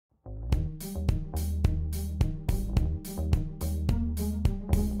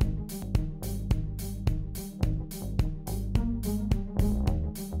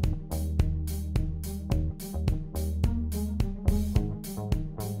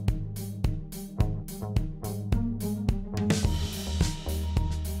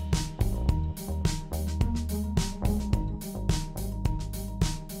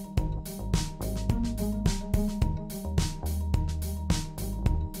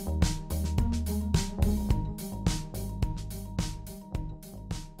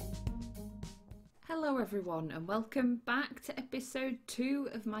Hello everyone and welcome back to episode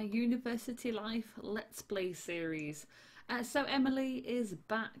 2 of my University Life Let's Play series. So Emily is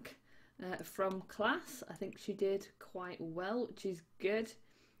back from class. I think she did quite well, which is good.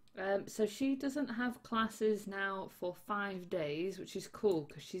 So she doesn't have classes now for 5 days, which is cool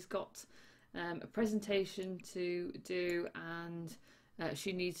because she's got a presentation to do and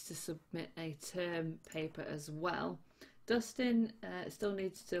she needs to submit a term paper as well. Dustin still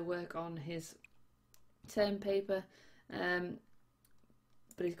needs to work on his term paper,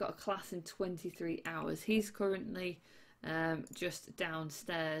 but he's got a class in 23 hours. He's currently just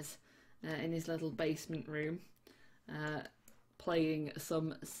downstairs in his little basement room playing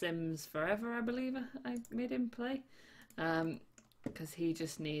some Sims Forever, I believe I made him play, because he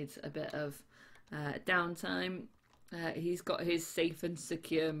just needs a bit of downtime. He's got his safe and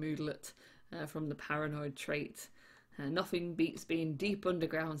secure moodlet from the paranoid trait. Nothing beats being deep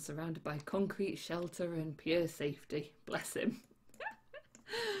underground, surrounded by concrete shelter and pure safety. Bless him.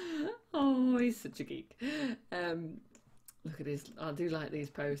 Oh, he's such a geek. Look at his... I do like these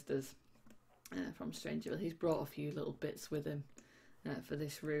posters from Stranger. He's brought a few little bits with him for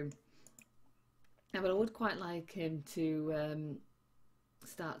this room. But I would quite like him to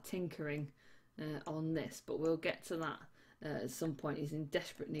start tinkering on this, but we'll get to that at some point. He's in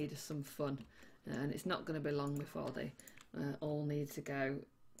desperate need of some fun. And it's not going to be long before they all need to go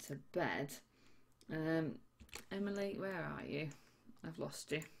to bed. Emily, where are you? I've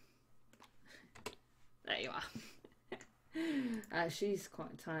lost you. There you are. She's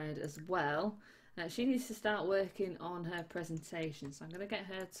quite tired as well. She needs to start working on her presentation, so I'm going to get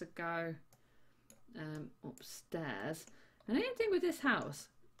her to go upstairs. And the only thing with this house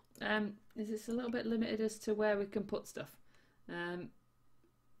is it's a little bit limited as to where we can put stuff.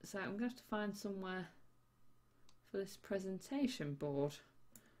 So I'm going to have to find somewhere for this presentation board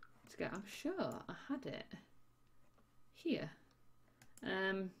to get. I'm sure I had it here.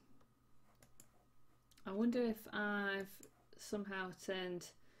 I wonder if I've somehow turned,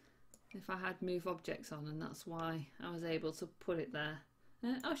 if I had move objects on, and that's why I was able to put it there.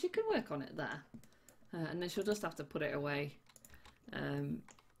 Oh, she can work on it there, and then she'll just have to put it away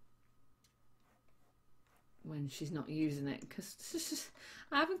when she's not using it, because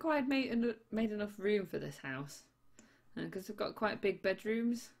I haven't quite made enough room for this house, because we've got quite big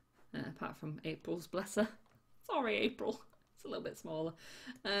bedrooms, apart from April's, bless her. Sorry April, it's a little bit smaller,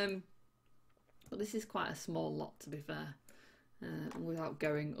 but this is quite a small lot, to be fair, without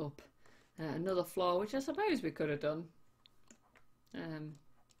going up another floor, which I suppose we could have done, and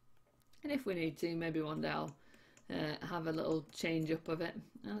if we need to, maybe one day I'll have a little change up of it.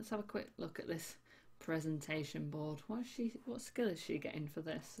 Let's have a quick look at this presentation board. What skill is she getting for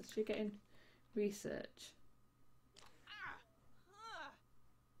this? Is she getting research?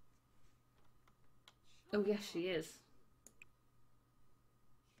 Oh yes, she is.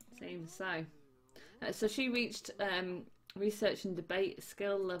 Seems so. So she reached research and debate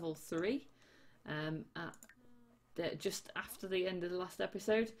skill level 3 just after the end of the last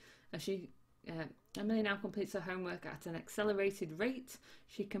episode. Emily now completes her homework at an accelerated rate.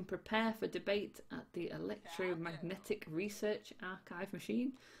 She can prepare for debate at the electromagnetic research archive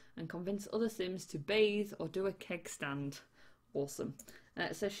machine and convince other Sims to bathe or do a keg stand. Awesome.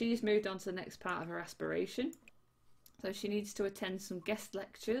 So she's moved on to the next part of her aspiration. So she needs to attend some guest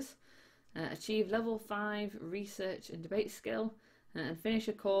lectures, achieve level 5 research and debate skill, and finish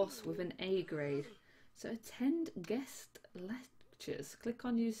a course with an A grade. So attend guest lectures. Click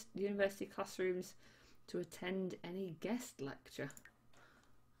on use university classrooms to attend any guest lecture.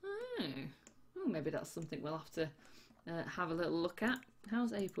 Oh, maybe that's something we'll have to have a little look at.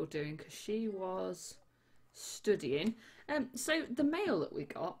 How's April doing? Because she was studying. So the mail that we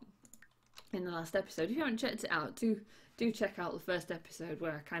got in the last episode, if you haven't checked it out, do check out the first episode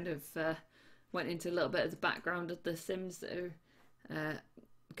where I kind of went into a little bit of the background of the Sims that are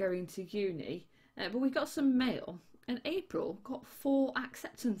going to uni. But we got some mail. And April got 4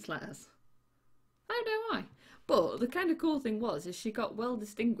 acceptance letters. I don't know why. But the kind of cool thing is she got well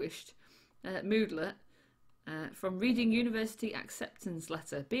distinguished moodlet from reading university acceptance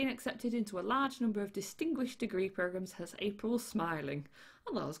letter. Being accepted into a large number of distinguished degree programs has April smiling.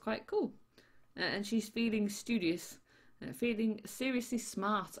 Oh, that was quite cool. And she's feeling studious, feeling seriously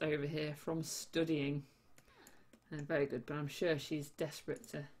smart over here from studying. Very good, but I'm sure she's desperate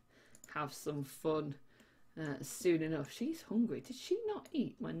to have some fun. Soon enough. She's hungry. Did she not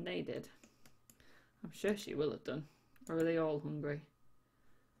eat when they did? I'm sure she will have done. Or are they all hungry?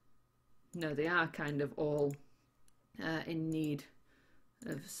 No, they are kind of all in need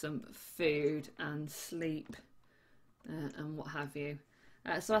of some food and sleep and what have you.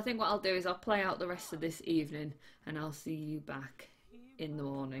 So I think what I'll do is I'll play out the rest of this evening and I'll see you back in the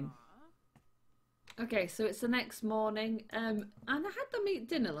morning. Okay, so it's the next morning, and I had them eat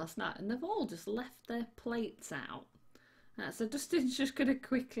dinner last night and they've all just left their plates out. So Dustin's just going to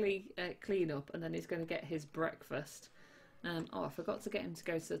quickly clean up and then he's going to get his breakfast. Oh, I forgot to get him to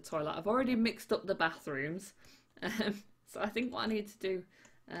go to the toilet. I've already mixed up the bathrooms. So I think what I need to do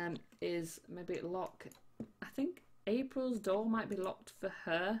is maybe lock, I think April's door might be locked for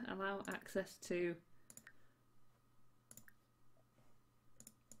her, allow access to,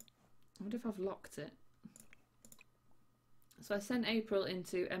 I wonder if I've locked it. So I sent April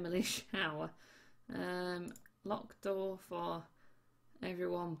into Emily's shower. Lock door for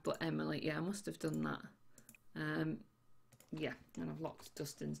everyone but Emily. Yeah, I must have done that. Yeah, and I've locked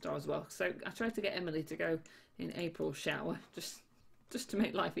Dustin's door as well. So I tried to get Emily to go in April's shower just to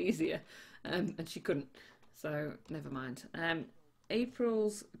make life easier, and she couldn't. So never mind.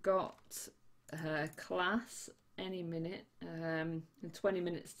 April's got her class any minute, in 20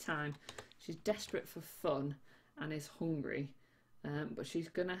 minutes time. She's desperate for fun and is hungry, but she's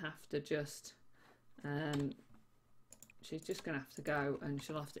gonna have to just she's just gonna have to go, and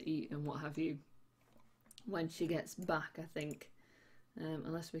she'll have to eat and what have you when she gets back, I think,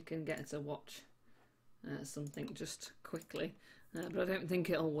 unless we can get her to watch something just quickly, but I don't think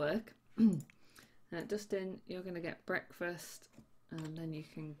it'll work. Dustin, you're going to get breakfast and then you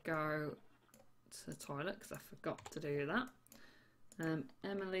can go to the toilet because I forgot to do that.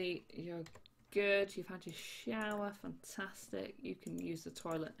 Emily, you're good, you've had your shower, fantastic. You can use the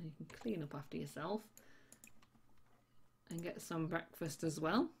toilet and you can clean up after yourself and get some breakfast as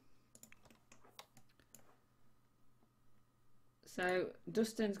well. So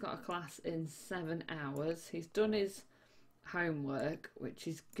Dustin's got a class in 7 hours. He's done his homework, which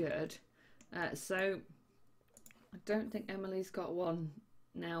is good. So I don't think Emily's got one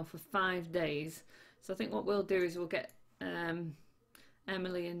now for 5 days. So I think what we'll do is we'll get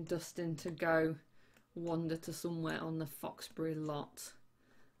Emily and Dustin to go wander to somewhere on the Foxbury lot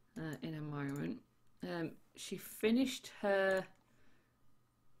in a moment. She finished her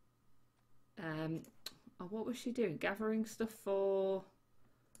what was she doing? Gathering stuff for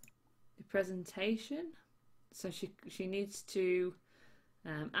the presentation. So she needs to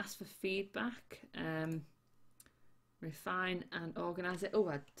ask for feedback, refine and organise it. Oh,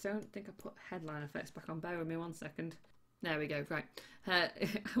 I don't think I put headline effects back on. Bear with me 1 second. There we go. Right. I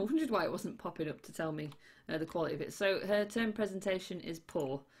wondered why it wasn't popping up to tell me the quality of it. So her term presentation is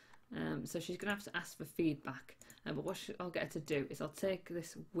poor. So she's going to have to ask for feedback. But what I'll get her to do is I'll take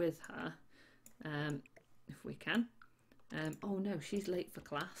this with her. If we can. Oh no, she's late for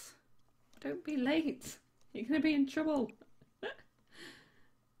class. Don't be late. You're going to be in trouble.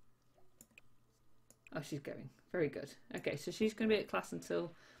 Oh, she's going. Very good. Okay, so she's going to be at class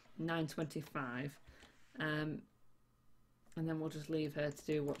until 9:25. And then we'll just leave her to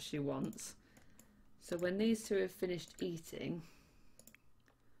do what she wants. So when these two have finished eating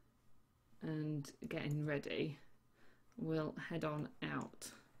and getting ready, we'll head on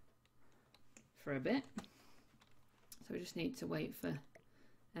out for a bit. So we just need to wait for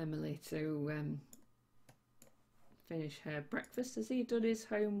Emily to finish her breakfast. Has he done his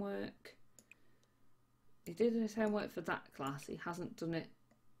homework? He did his homework for that class. He hasn't done it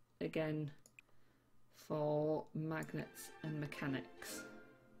again for magnets and mechanics.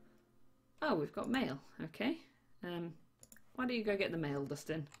 Oh, we've got mail. Okay. Why don't you go get the mail,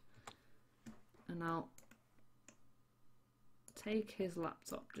 Dustin? And I'll take his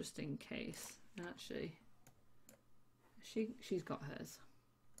laptop just in case. Actually, she's got hers.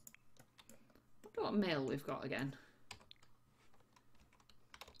 I wonder what mail we've got again.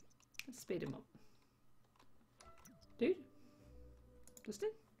 Let's speed him up. Dude?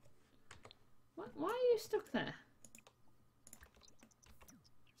 Dustin? Why are you stuck there?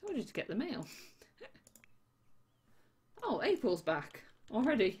 I told you to get the mail. Oh, April's back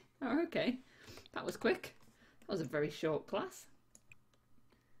already. Oh, okay. That was quick. That was a very short class.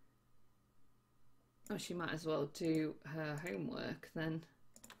 Oh, she might as well do her homework then.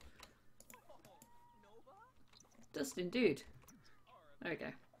 Dustin, dude. There we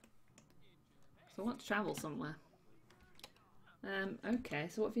go. So I want to travel somewhere. Okay,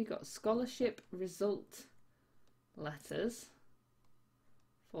 so what have you got? Scholarship result letters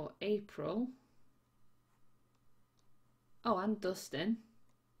for April. Oh, and Dustin.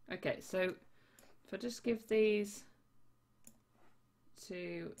 Okay, so if I just give these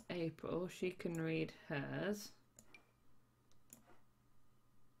to April, she can read hers.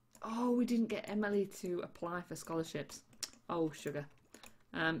 Oh, we didn't get Emily to apply for scholarships. Oh, sugar.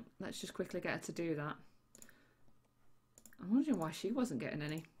 Let's just quickly get her to do that. I'm wondering why she wasn't getting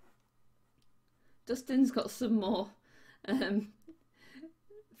any. Dustin's got some more fan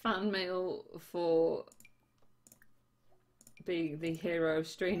mail for being the hero of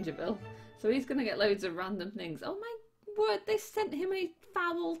Strangerville. So he's going to get loads of random things. Oh my word, they sent him a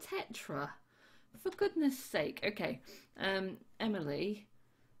foul tetra. For goodness sake. Okay. Emily,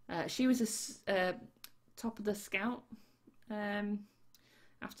 she was a top of the scout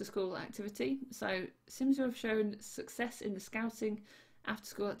after school activity. So Sims who have shown success in the scouting after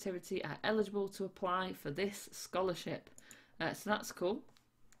school activity are eligible to apply for this scholarship. So that's cool.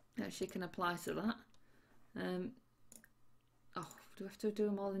 She can apply to that. Oh, do we have to do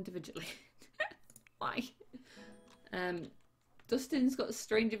them all individually? Why? Dustin's got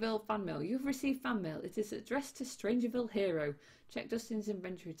Strangerville fan mail. You've received fan mail. It is addressed to Strangerville Hero. Check Dustin's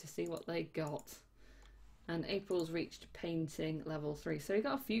inventory to see what they got. And April's reached painting level 3. So he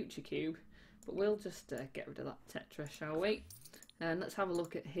got a future cube. But we'll just get rid of that tetra, shall we? And let's have a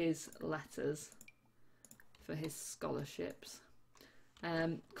look at his letters for his scholarships.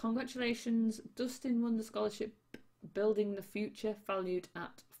 Congratulations. Dustin won the scholarship Building the Future, valued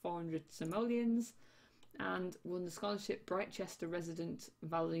at 400 simoleons. And won the scholarship Brightchester Resident,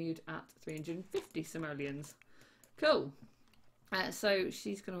 valued at 350 simoleons. Cool. So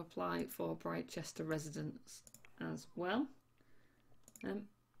she's going to apply for Brightchester Residence as well.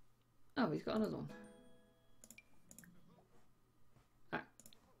 Oh, he's got another one. Ah,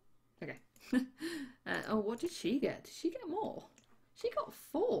 okay. Oh, what did she get? Did she get more? She got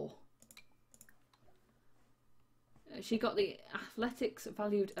 4. She got the athletics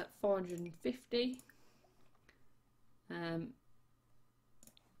valued at 450.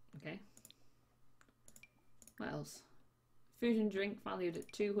 Okay. What else? Food and drink valued at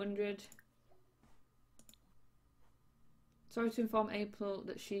 200. Sorry to inform April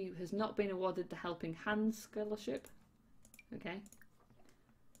that she has not been awarded the Helping Hands scholarship. Okay.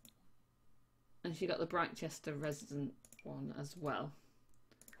 And she got the Brightchester Resident one as well.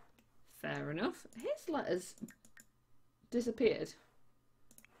 Fair enough. His letters disappeared.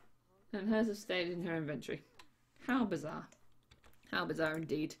 And hers have stayed in her inventory. How bizarre. How bizarre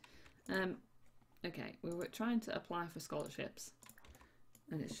indeed. Okay, we were trying to apply for scholarships.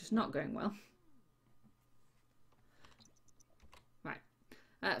 And it's just not going well. Right.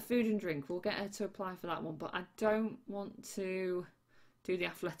 Food and drink. We'll get her to apply for that one. But I don't want to do the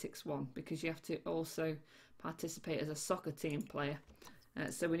athletics one. Because you have to also participate as a soccer team player.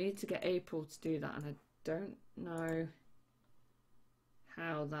 So we need to get April to do that. And I don't know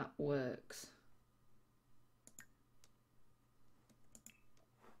how that works.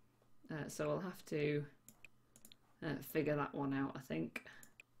 So we'll have to figure that one out, I think.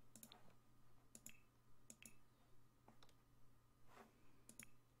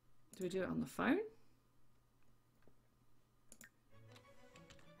 Do we do it on the phone?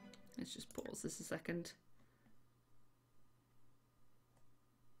 Let's just pause this a second.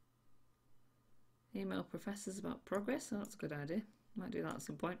 Email professors about progress. Oh, that's a good idea. Might do that at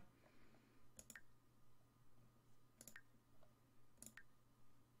some point.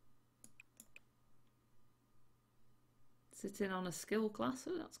 Sit in on a skill class.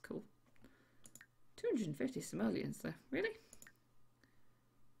 Oh, that's cool. 250 simoleons though. Really?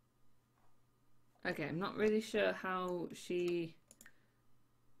 Okay, I'm not really sure how she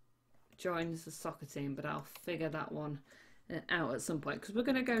joins the soccer team, but I'll figure that one out at some point because we're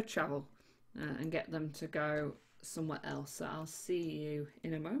going to go travel and get them to go somewhere else. So I'll see you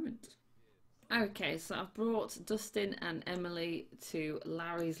in a moment. Okay, so I've brought Dustin and Emily to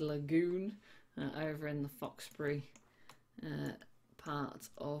Larry's Lagoon over in the Foxbury part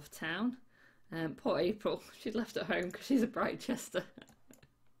of town. Poor April, she'd left at home because she's a Brightchester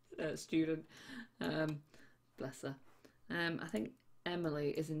student. Bless her. I think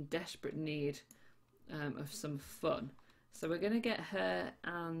Emily is in desperate need of some fun, so we're going to get her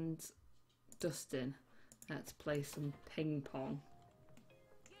and Dustin to play some ping pong.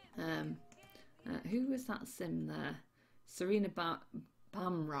 Who was that sim there? Serena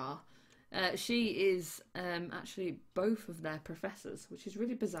Bamra. She is actually both of their professors, which is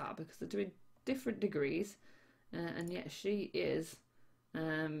really bizarre because they're doing different degrees, and yet she is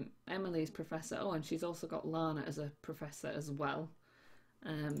Emily's professor. Oh, and she's also got Lana as a professor as well.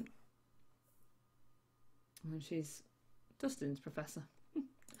 And she's Dustin's professor.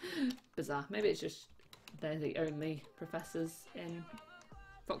 Bizarre. Maybe it's just they're the only professors in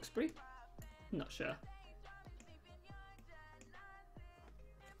Foxbury. Not sure.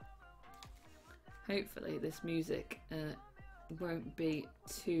 Hopefully this music won't be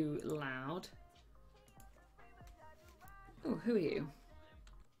too loud. Oh, who are you?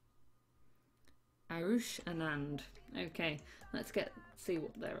 Arush Anand. Okay, let's see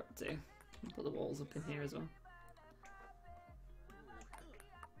what they're up to. I'll put the walls up in here as well.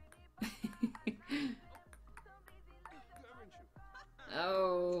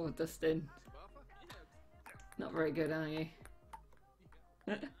 Oh, Dustin. Not very good, are you?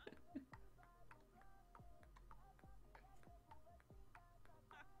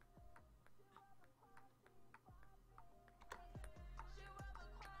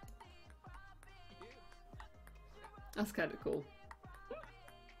 That's kind of cool.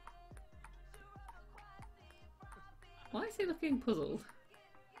 Why is he looking puzzled?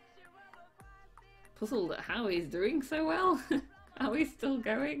 Puzzled at how he's doing so well? How he's still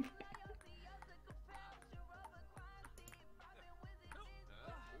going?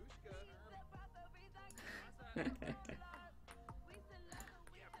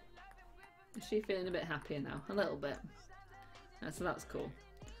 Is she feeling a bit happier now? A little bit. So that's cool.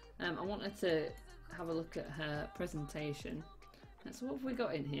 I wanted to have a look at her presentation. So what have we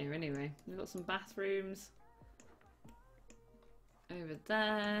got in here anyway? We've got some bathrooms over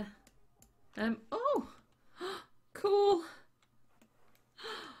there. Oh! Cool!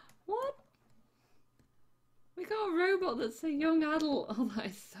 What? We got a robot that's a young adult. Oh, that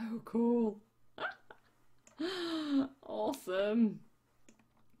is so cool. Awesome.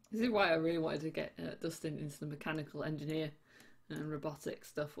 This is why I really wanted to get Dustin into the mechanical engineer and robotic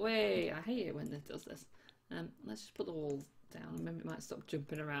stuff. Wait, I hate it when it does this. Let's just put the walls down and maybe it might stop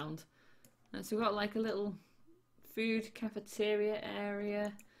jumping around. So we've got like a little food cafeteria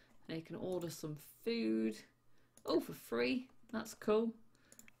area. And you can order some food. Oh, for free. That's cool.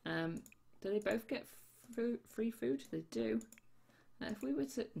 Do they both get free food? They do. If we were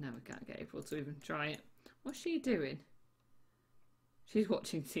to... No, we can't get April to even try it. What's she doing? She's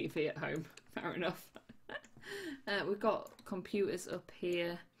watching TV at home. Fair enough. We've got computers up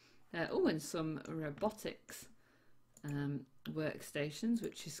here. Oh, and some robotics workstations,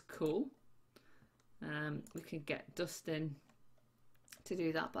 which is cool. We can get Dustin to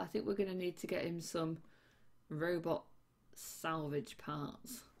do that, but I think we're going to need to get him some robot salvage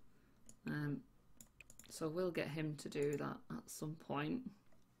parts. So we'll get him to do that at some point.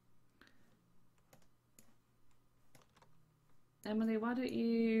 Emily, why don't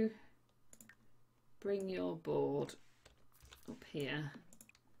you bring your board up here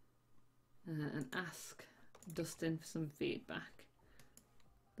and ask Dustin for some feedback.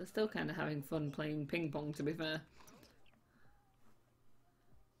 They're still kind of having fun playing ping pong, to be fair.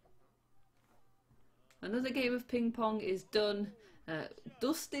 Another game of ping pong is done.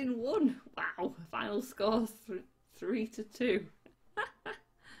 Dustin won. Wow, final score 3-2.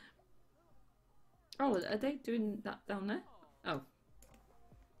 Oh, are they doing that down there? Oh.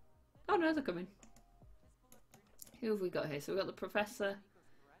 Oh no, they're coming. Who have we got here? So we've got the professor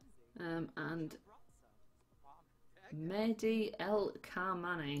and Mehdi El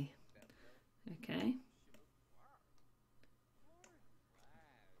Karmani. Okay.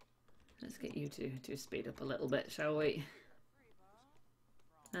 Let's get you to speed up a little bit, shall we?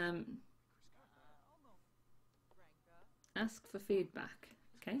 Ask for feedback.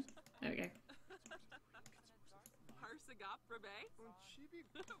 Okay, there we go.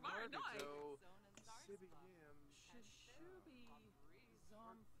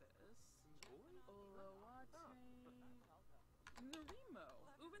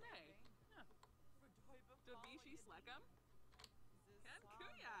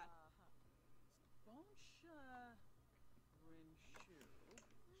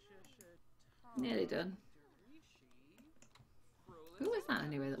 Nearly done. Who was that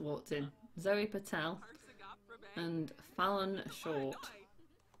anyway that walked in? Zoe Patel and Fallon Short.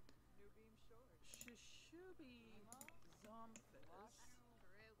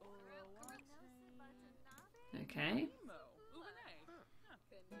 Okay.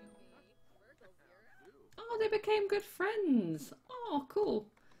 Oh, they became good friends. Oh, cool.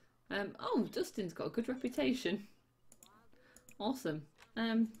 Oh, Dustin's got a good reputation. Awesome.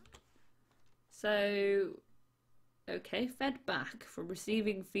 So, okay, fed back from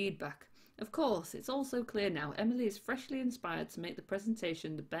receiving feedback. Of course, it's also clear now Emily is freshly inspired to make the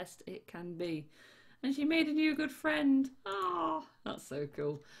presentation the best it can be. And she made a new good friend. Oh, that's so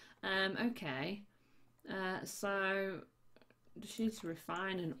cool. Okay. So, does she need to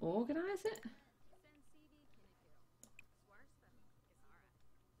refine and organise it?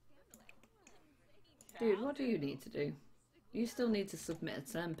 Dude, what do you need to do? You still need to submit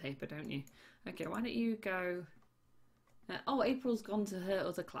a term paper, don't you? Okay, why don't you go... oh, April's gone to her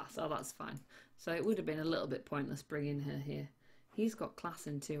other class. Oh, that's fine. So it would have been a little bit pointless bringing her here. He's got class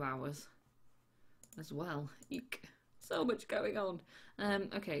in 2 hours as well. Eek. So much going on.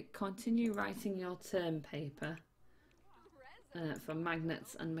 Okay, continue writing your term paper for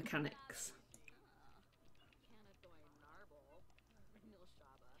magnets and mechanics.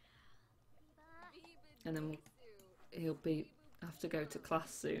 And then he'll have to go to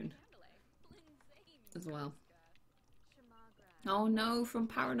class soon as well. Oh no, from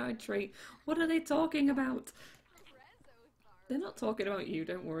Paranoid Tree. What are they talking about? They're not talking about you,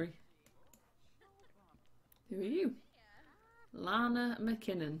 don't worry. Who are you? Lana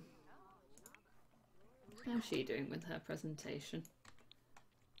McKinnon. How's she doing with her presentation?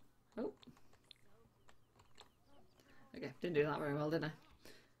 Oh. Okay, didn't do that very well, did I?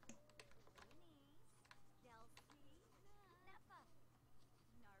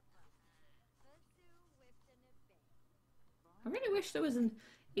 I really wish there was an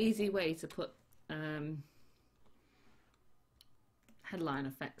easy way to put headline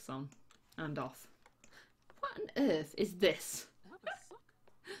effects on and off. What on earth is this?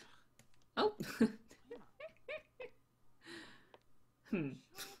 Oh.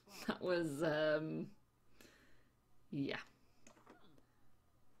 That was yeah.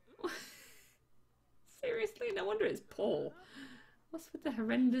 Seriously, no wonder it's Paul. What's with the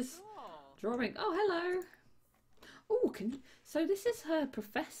horrendous drawing? Oh, hello. Oh, so this is her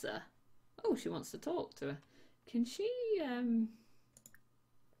professor. Oh, she wants to talk to her. Can she oh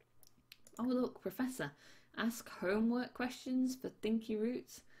look, professor. Ask homework questions for Thinky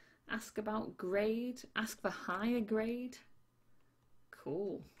Roots. Ask about grade. Ask for higher grade.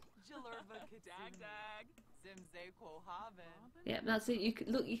 Cool. Yeah, that's it. You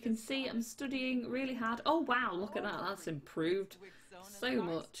can, look, you can see I'm studying really hard. Oh wow, look at that. That's improved so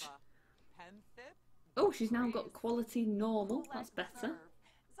much. Oh, she's now got quality normal. That's better.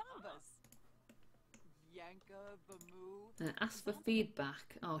 Ask for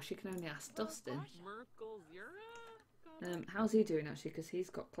feedback. Oh, she can only ask Dustin. How's he doing actually? Because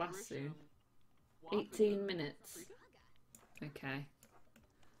he's got class soon. 18 minutes. Okay.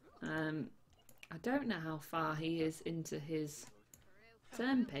 I don't know how far he is into his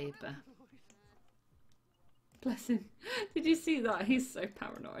term paper. Bless him. Did you see that? He's so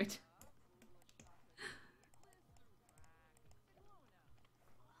paranoid.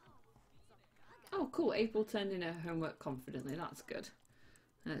 Oh, cool. April turned in her homework confidently. That's good.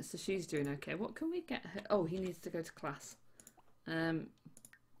 So she's doing okay. What can we get her? Oh, he needs to go to class.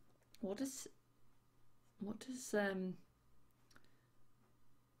 What does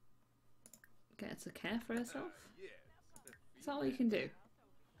get her to care for herself? Is that all you can do?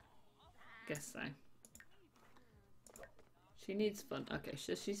 Guess so. She needs fun. Okay,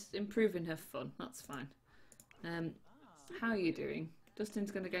 so she's improving her fun. That's fine. How are you doing?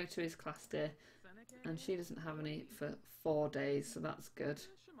 Dustin's going to go to his class day, and she doesn't have any for 4 days, so that's good.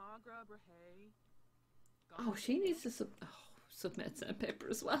 Oh, she needs to submit a term paper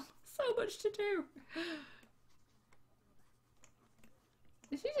as well. So much to do.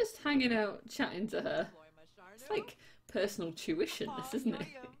 Is she just hanging out, chatting to her? It's like personal tuition, this, isn't it?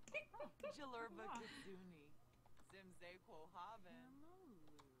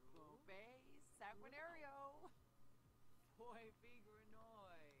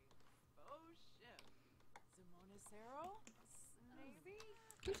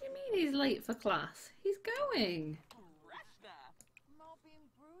 What do you mean he's late for class? He's going.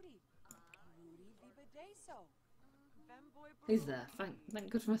 He's there. Thank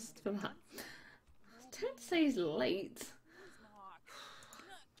goodness for that. Don't say he's late.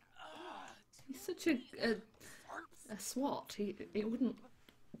 He's such a swat. He wouldn't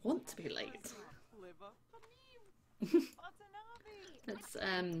want to be late. Let's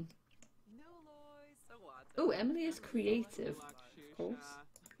oh, Emily is creative, of course.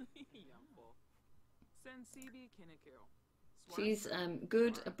 She's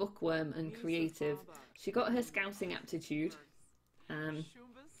good, a bookworm, and creative. She got her scouting aptitude.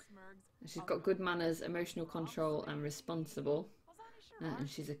 She's got good manners, emotional control, and responsible. And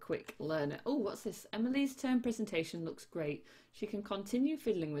she's a quick learner. Oh, what's this? Emily's term presentation looks great. She can continue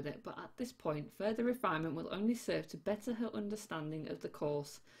fiddling with it, but at this point, further refinement will only serve to better her understanding of the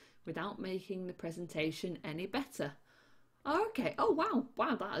course without making the presentation any better. Oh, okay. Oh, wow.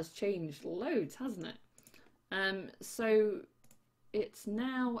 Wow, that has changed loads, hasn't it? So it's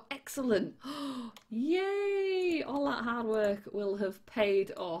now excellent. Yay! All that hard work will have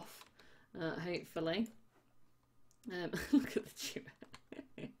paid off, hopefully. Look at the tuber.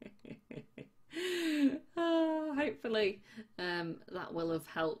 Hopefully that will have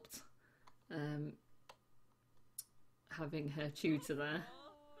helped having her tutor there.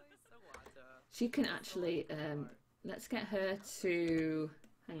 She can actually, let's get her to,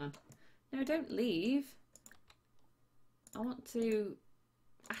 hang on, no, don't leave. to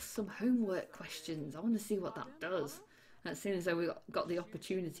ask some homework questions. I want to see what that does. As soon as we got the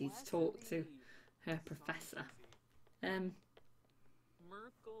opportunity to talk to her professor.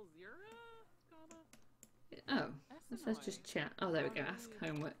 Oh, it says just chat. Oh, there we go. Ask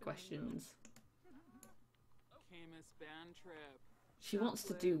homework questions. She wants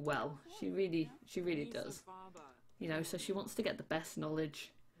to do well. She really does. You know, so she wants to get the best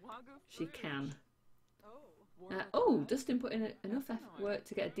knowledge she can. Oh, Dustin put in enough work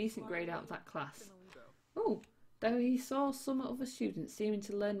to get a decent grade out of that class. Oh, though he saw some other students seeming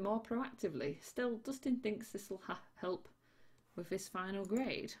to learn more proactively, still Dustin thinks this will help with his final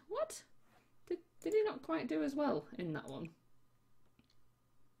grade. What? Did he not quite do as well in that one?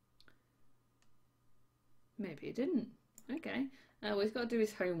 Maybe he didn't. Okay. Well, he's got to do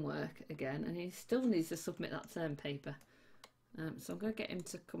his homework again, and he still needs to submit that term paper. So I'm going to get him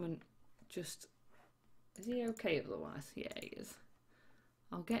to come and just... Is he okay otherwise? Yeah, he is.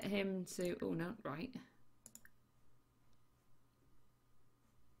 I'll get him to... Oh, no, right.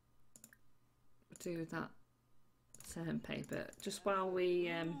 Do that term paper just while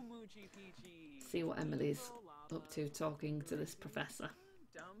we see what Emily's up to talking to this professor.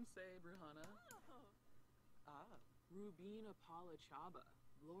 Rubina Palachaba,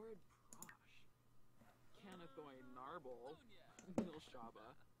 Lord Prosh, Canathoy Narble, Milshaba,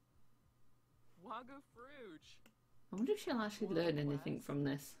 Waga Fruge. I wonder if she'll actually learn anything from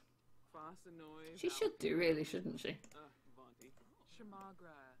this. She should do, really, shouldn't she?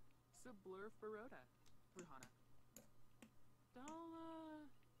 Shamagra, Siblur Faroda, Ruhana. Dala,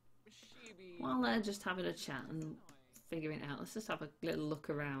 Shibi. While they're just having a chat and figuring it out, let's just have a little look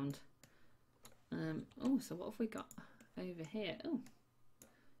around. Oh, so what have we got over here? Oh,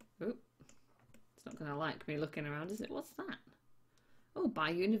 it's not going to like me looking around, is it? What's that? Oh, buy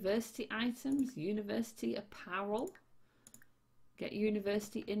university items, university apparel. Get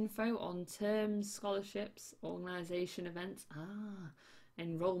university info on terms, scholarships, organisation events. Ah,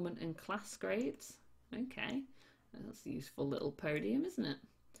 enrolment and class grades. Okay, that's a useful little podium, isn't it?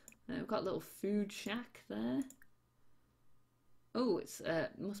 We've got a little food shack there. Oh, it's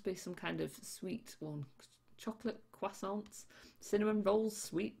must be some kind of sweet one. Chocolate croissants, cinnamon rolls,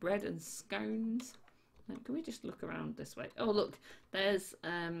 sweet bread and scones. Can we just look around this way? Oh, look, there's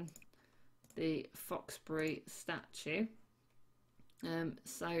the Foxbury statue.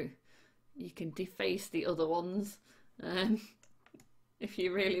 So you can deface the other ones if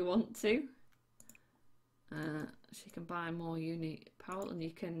you really want to. She can buy more unique apparel, and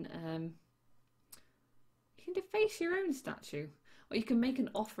you can deface your own statue. Or you can make an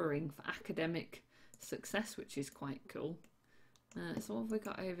offering for academic success, which is quite cool. So what have we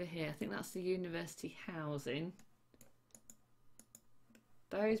got over here? I think that's the university housing.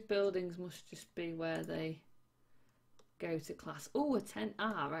 Those buildings must just be where they go to class. Oh, attend.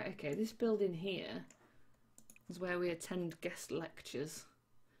 Ah, right, okay. This building here is where we attend guest lectures.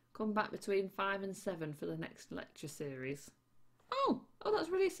 Come back between 5 and 7 for the next lecture series. Oh, that's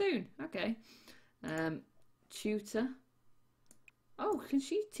really soon. Okay. Tutor. Oh, can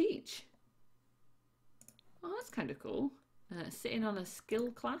she teach? Oh, that's kind of cool. Sitting on a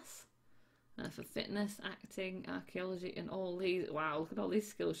skill class for fitness, acting, archaeology, and all these. Wow, look at all these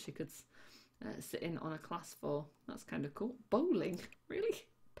skills she could sit in on a class for. That's kind of cool. Bowling, really?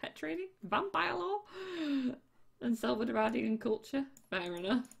 Pet training, vampire law, and Salvadoradian culture. Fair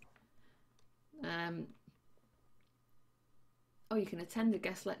enough. Oh, you can attend a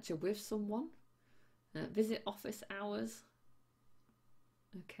guest lecture with someone. Visit office hours.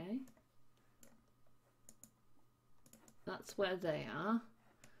 Okay. That's where they are.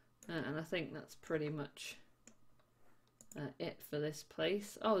 And I think that's pretty much it for this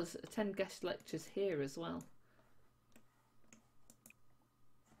place. Oh, there's 10 guest lectures here as well.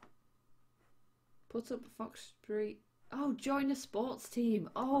 Put up Foxbury. Oh, join a sports team.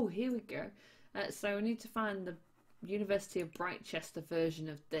 Oh, here we go. So we need to find the University of Brightchester version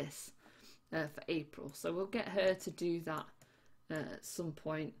of this for April. So we'll get her to do that at some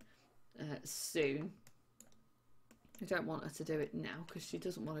point soon. I don't want her to do it now because she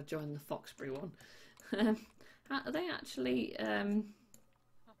doesn't want to join the Foxbury one. Are they actually... is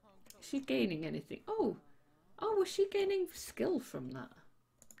she gaining anything? Oh, was she gaining skill from that?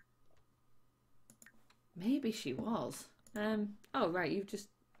 Maybe she was. Oh, right, you've just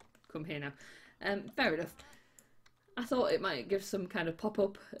come here now. Fair enough. I thought it might give some kind of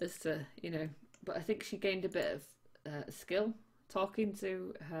pop-up as to, you know, but I think she gained a bit of skill talking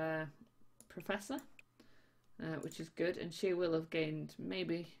to her professor, which is good, and she will have gained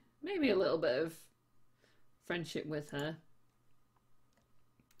maybe a little bit of friendship with her.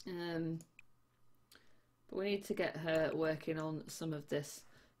 but we need to get her working on some of this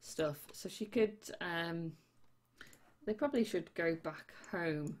stuff. So she could, they probably should go back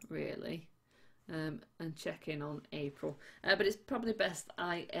home really, and check in on April. But it's probably best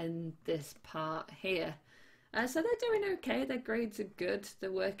I end this part here. So they're doing okay, their grades are good,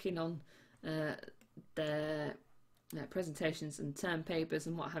 they're working on their presentations and term papers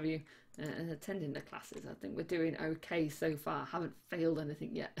and what have you, and attending the classes. I think we're doing okay so far, haven't failed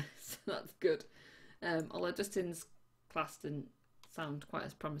anything yet, so that's good. Although Dustin's class didn't sound quite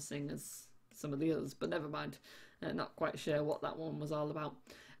as promising as some of the others, but never mind, not quite sure what that one was all about.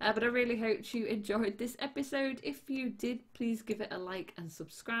 But I really hope you enjoyed this episode. If you did, please give it a like and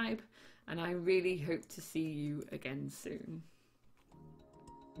subscribe, and I really hope to see you again soon.